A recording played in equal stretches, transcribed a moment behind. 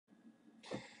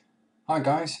Hi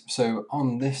guys, so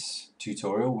on this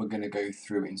tutorial we're going to go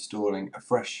through installing a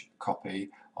fresh copy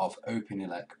of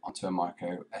OpenELEC onto a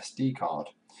micro SD card.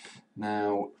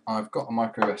 Now I've got a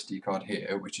micro SD card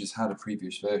here which has had a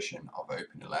previous version of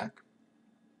OpenELEC,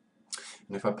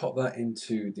 and if I pop that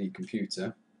into the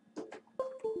computer it'll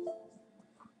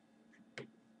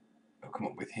come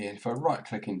up with here. If I right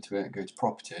click into it and go to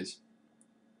properties,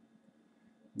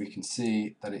 we can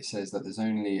see that it says that there's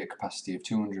only a capacity of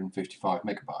 255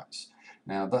 megabytes.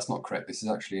 Now that's not correct. This is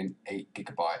actually an 8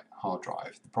 gigabyte hard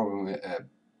drive. The problem with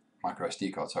micro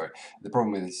SD card, sorry. The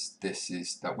problem with this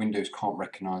is that Windows can't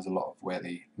recognize a lot of where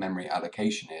the memory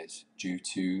allocation is, due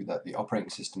to that the operating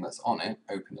system that's on it,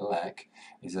 OpenELEC,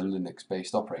 is a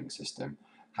Linux-based operating system.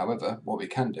 However, what we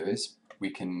can do is we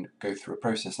can go through a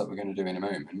process that we're going to do in a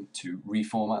moment to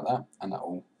reformat that, and that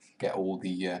will get all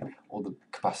the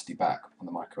capacity back on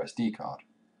the micro SD card.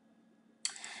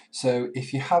 So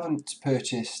if you haven't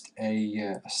purchased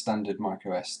a standard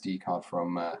micro SD card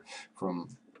from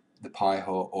the Pi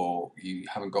Hut, or you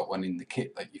haven't got one in the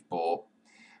kit that you've bought,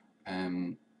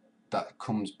 that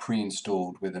comes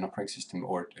pre-installed with an operating system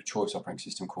or a choice operating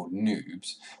system called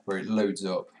Noobs, where it loads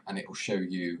up and it will show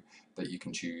you that you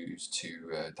can choose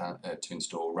to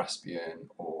install Raspbian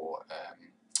or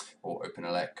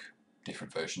OpenELEC,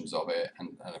 different versions of it,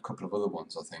 and a couple of other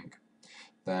ones I think.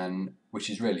 Then, which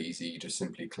is really easy, you just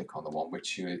simply click on the one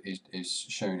which is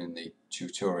shown in the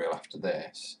tutorial after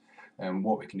this. And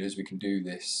what we can do is we can do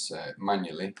this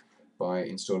manually by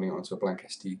installing it onto a blank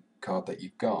SD card that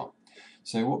you've got.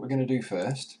 So what we're going to do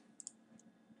first,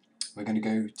 we're going to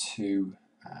go to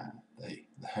the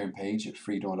home page at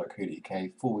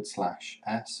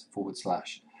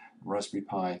freedoor.co.uk/s/Raspberry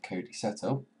Pi Kodi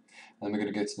setup. Then we're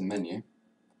going to go to the menu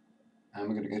and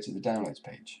we're going to go to the downloads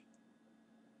page.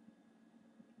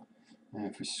 Now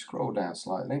if we scroll down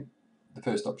slightly, the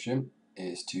first option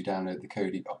is to download the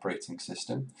Kodi operating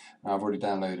system. Now I've already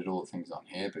downloaded all the things on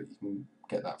here, but you can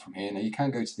get that from here. Now you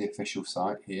can go to the official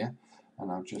site here,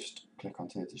 and I'll just click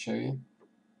onto here to show you.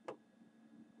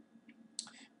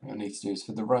 What you'll need to do is,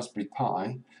 for the Raspberry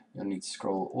Pi, you'll need to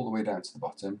scroll all the way down to the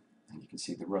bottom, and you can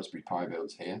see the Raspberry Pi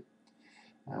builds here.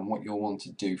 And what you'll want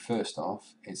to do first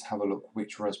off is have a look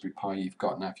which Raspberry Pi you've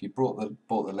got. Now if you bought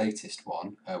the latest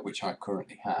one, which I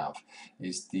currently have,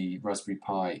 is the Raspberry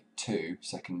Pi 2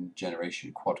 second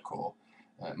generation quad core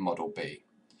model B.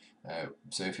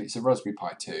 So if it's a Raspberry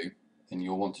Pi 2, then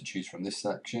you'll want to choose from this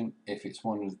section. If it's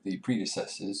one of the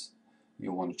predecessors,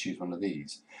 you'll want to choose one of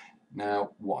these.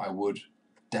 Now what I would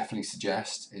definitely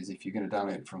suggest is, if you're going to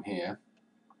download it from here,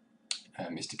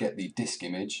 is to get the disk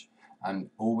image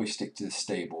and always stick to the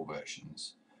stable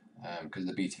versions, because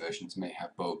the beta versions may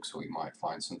have bugs, or you might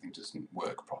find something doesn't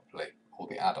work properly, or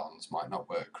the add-ons might not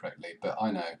work correctly. But I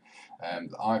know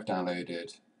that I've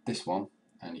downloaded this one,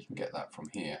 and you can get that from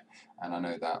here, and I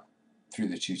know that through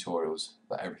the tutorials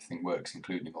that everything works,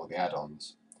 including all the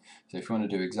add-ons. So if you want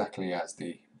to do exactly as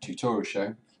the tutorial show,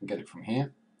 you can get it from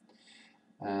here.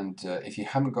 And if you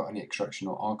haven't got any extraction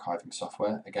or archiving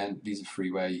software, again, these are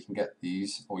freeware, you can get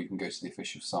these, or you can go to the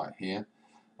official site here.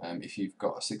 If you've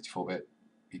got a 64-bit,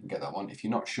 you can get that one. If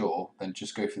you're not sure, then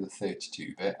just go for the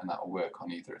 32-bit, and that will work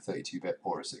on either a 32-bit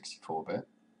or a 64-bit.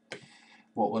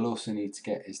 What we'll also need to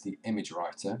get is the image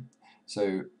writer.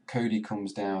 So Kodi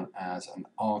comes down as an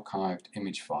archived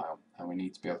image file, and we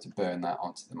need to be able to burn that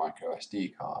onto the micro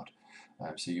SD card.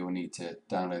 So you'll need to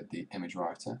download the image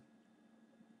writer.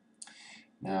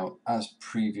 Now, as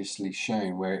previously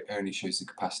shown, where it only shows the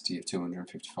capacity of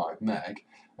 255 meg,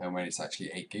 and when it's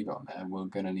actually 8 gig on there, we're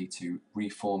going to need to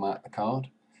reformat the card.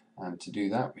 And to do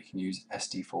that, we can use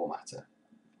SD formatter.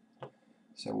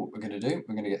 So what we're going to do,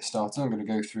 we're going to get started. I'm going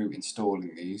to go through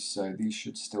installing these. So these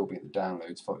should still be in the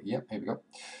downloads folder. Yep, here we go.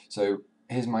 So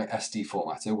here's my SD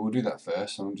formatter. We'll do that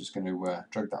first. So I'm just going to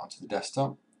drag that onto the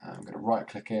desktop. And I'm going to right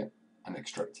click it and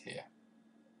extract here.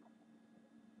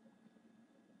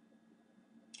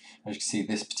 As you can see,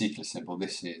 this particular symbol,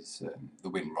 this is the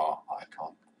WinRAR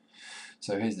icon.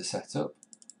 So here's the setup.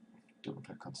 Double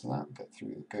click onto that, go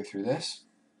through this.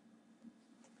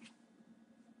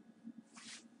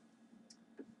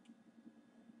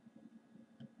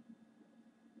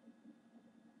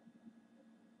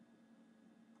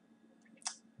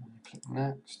 Click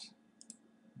next,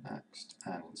 next,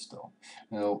 and install.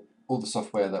 Now, all the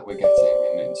software that we're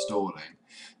getting and installing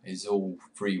is all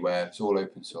freeware. It's all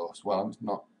open source. Well, it's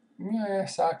not.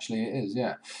 Yes, actually it is,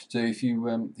 yeah. So if you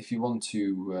want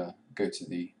to go to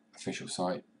the official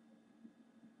site,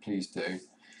 please do.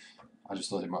 I just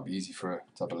thought it might be easy to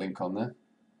have a link on there.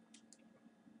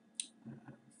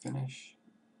 Finish.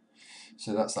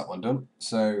 So that's that one done.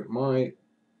 So my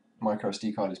micro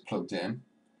SD card is plugged in,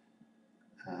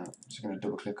 I'm just going to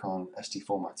double click on SD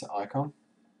formatter icon,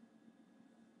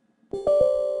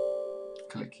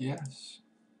 click yes.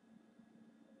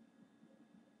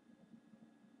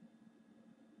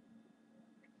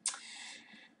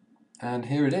 And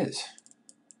here it is.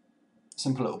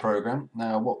 Simple little program.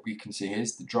 Now what we can see here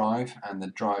is the drive and the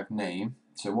drive name.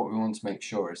 So what we want to make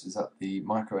sure is that the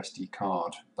micro SD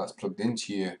card that's plugged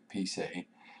into your PC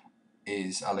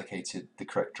is allocated the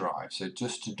correct drive. So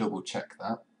just to double check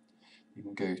that, you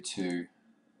can go to,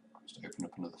 just open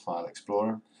up another file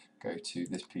explorer, go to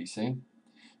this PC,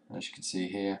 and as you can see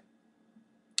here,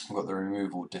 I've got the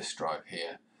removable disk drive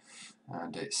here,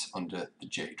 and it's under the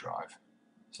J drive.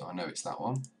 So I know it's that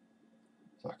one,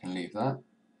 so I can leave that.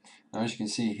 Now as you can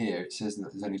see here, it says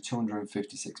that there's only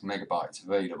 256 megabytes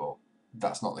available.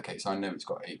 That's not the case. I know it's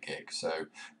got 8 gig. So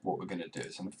what we're going to do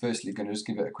is I'm firstly going to just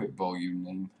give it a quick volume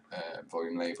name,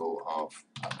 volume label of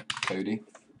Kodi.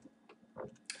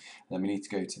 Then we need to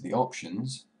go to the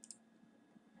options,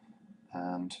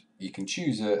 and you can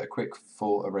choose a quick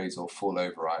full erase or full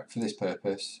overwrite. For this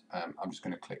purpose, I'm just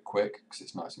going to click quick because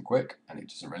it's nice and quick and it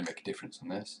doesn't really make a difference on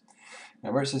this.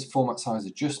 Now where it says format size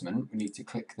adjustment, we need to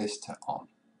click this to on.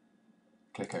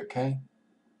 Click OK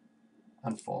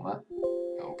and format.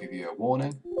 It will give you a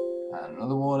warning and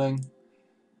another warning,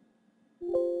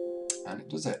 and it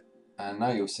does it. And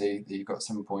now you'll see that you've got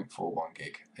 7.41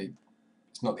 gig.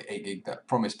 It's not the 8 gig that I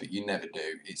promised, but you never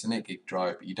do. It's an 8 gig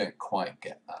drive, but you don't quite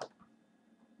get that.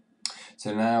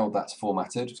 So now that's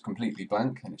formatted, it's completely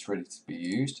blank and it's ready to be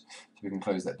used. So we can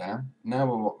close that down. Now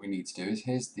what we need to do is,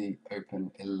 here's the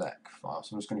open.elec file.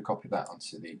 So I'm just going to copy that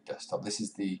onto the desktop. This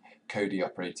is the Kodi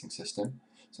operating system.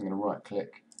 So I'm going to right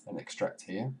click and extract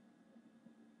here.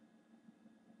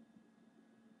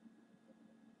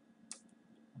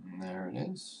 And there it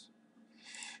is.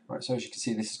 Right, so as you can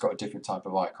see, this has got a different type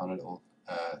of icon, a little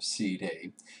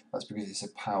CD. That's because it's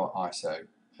a Power ISO.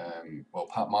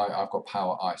 I've got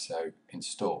Power ISO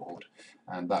installed,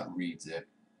 and that reads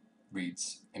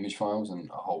image files and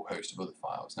a whole host of other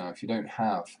files. Now, if you don't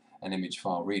have an image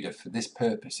file reader for this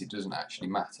purpose, it doesn't actually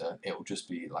matter. It will just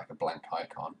be like a blank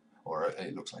icon, or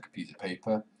it looks like a piece of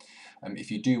paper.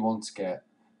 If you do want to get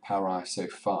Power ISO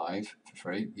 5 for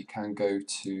free, you can go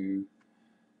to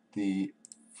the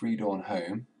Freedawn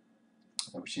home,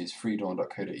 which is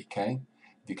freedawn.co.uk.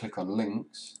 If you click on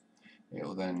links, it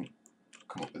will then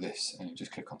come up with this, and you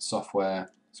just click on software,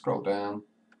 scroll down,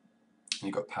 and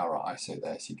you've got Power ISO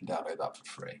there, so you can download that for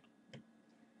free.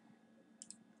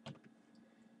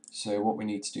 So what we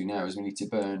need to do now is we need to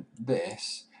burn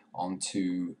this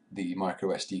onto the micro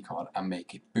SD card and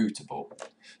make it bootable.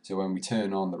 So when we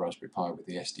turn on the Raspberry Pi with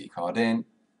the SD card in,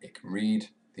 it can read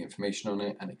the information on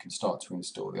it and it can start to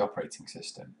install the operating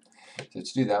system. So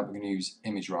to do that, we're going to use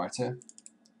Image Writer.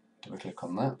 Double click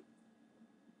on that.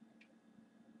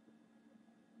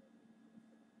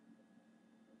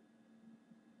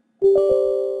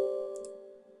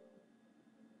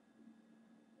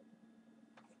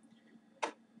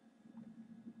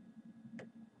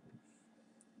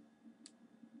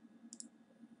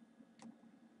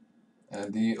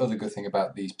 The other good thing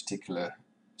about these particular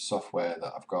software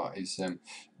that I've got is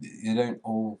they don't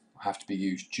all have to be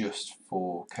used just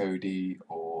for Kodi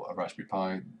or a Raspberry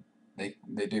Pi.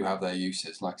 They do have their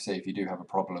uses. Like I say, if you do have a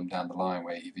problem down the line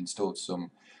where you've installed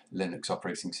some Linux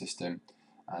operating system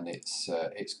and it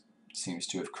seems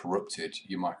to have corrupted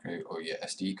your micro or your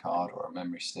SD card or a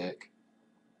memory stick,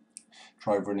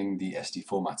 try running the SD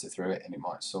formatter through it and it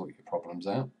might sort your problems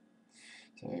out.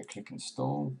 So click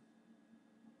install.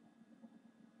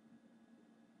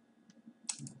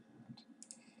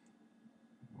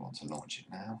 We want to launch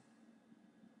it now.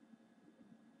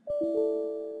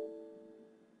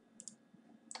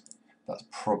 That's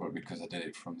probably because I did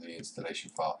it from the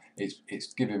installation file.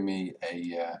 It's giving me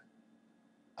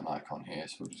an icon here,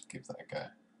 so we'll just give that a go.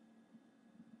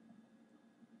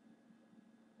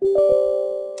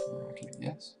 Click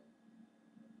yes.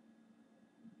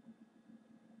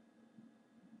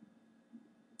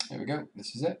 There we go,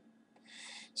 this is it.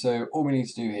 So all we need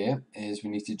to do here is we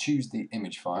need to choose the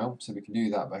image file. So we can do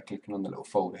that by clicking on the little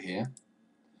folder here.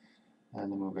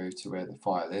 And then we'll go to where the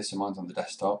file is. So mine's on the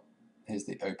desktop. Here's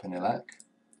the open.elec.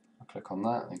 I'll click on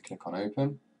that and click on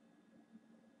open.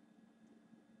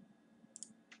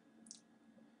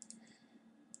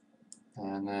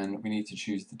 And then we need to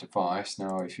choose the device.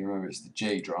 Now if you remember, it's the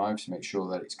J drive, so make sure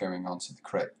that it's going onto the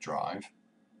correct drive.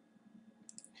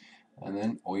 And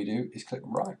then all you do is click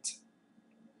write.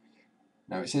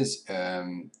 Now it says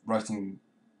writing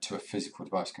to a physical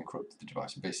device can corrupt the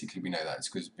device, and basically we know that it's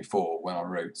because before when I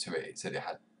wrote to it, it said it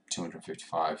had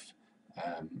 255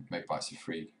 megabytes of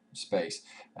free space.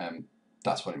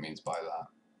 That's what it means by that.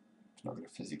 It's not going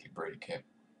to physically break it.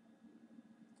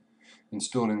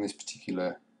 Installing this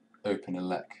particular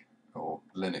OpenELEC or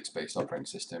Linux-based operating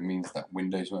system means that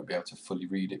Windows won't be able to fully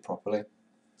read it properly.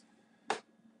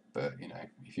 But you know,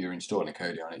 if you're installing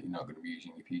Kodi on it, you're not going to be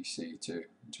using your PC to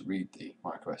read the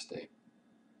microSD.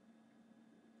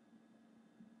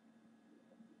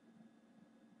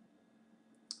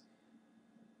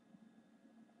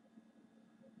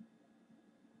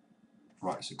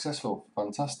 Right, successful,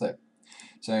 fantastic.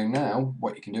 So now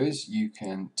what you can do is you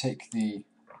can take the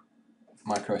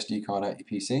microSD card out your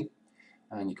PC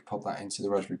and you can pop that into the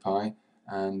Raspberry Pi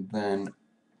and then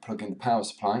plug in the power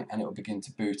supply and it will begin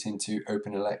to boot into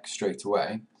OpenELEC straight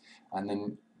away. And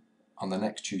then on the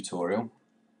next tutorial,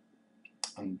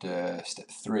 under step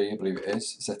 3 I believe it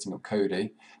is, setting up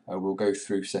Kodi, we'll go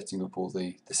through setting up all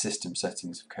the system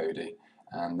settings of Kodi,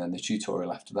 and then the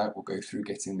tutorial after that will go through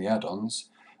getting the add-ons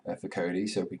for Kodi,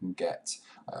 so we can get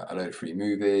a load of free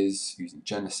movies using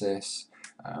Genesis.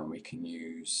 We can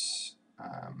use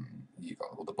you've got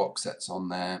all the box sets on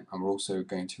there, and we're also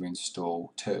going to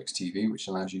install Turks TV, which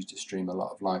allows you to stream a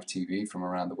lot of live TV from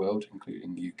around the world,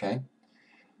 including the UK.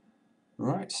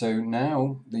 Right, so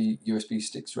now the USB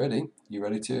stick's ready. You're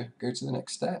ready to go to the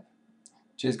next step.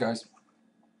 Cheers, guys.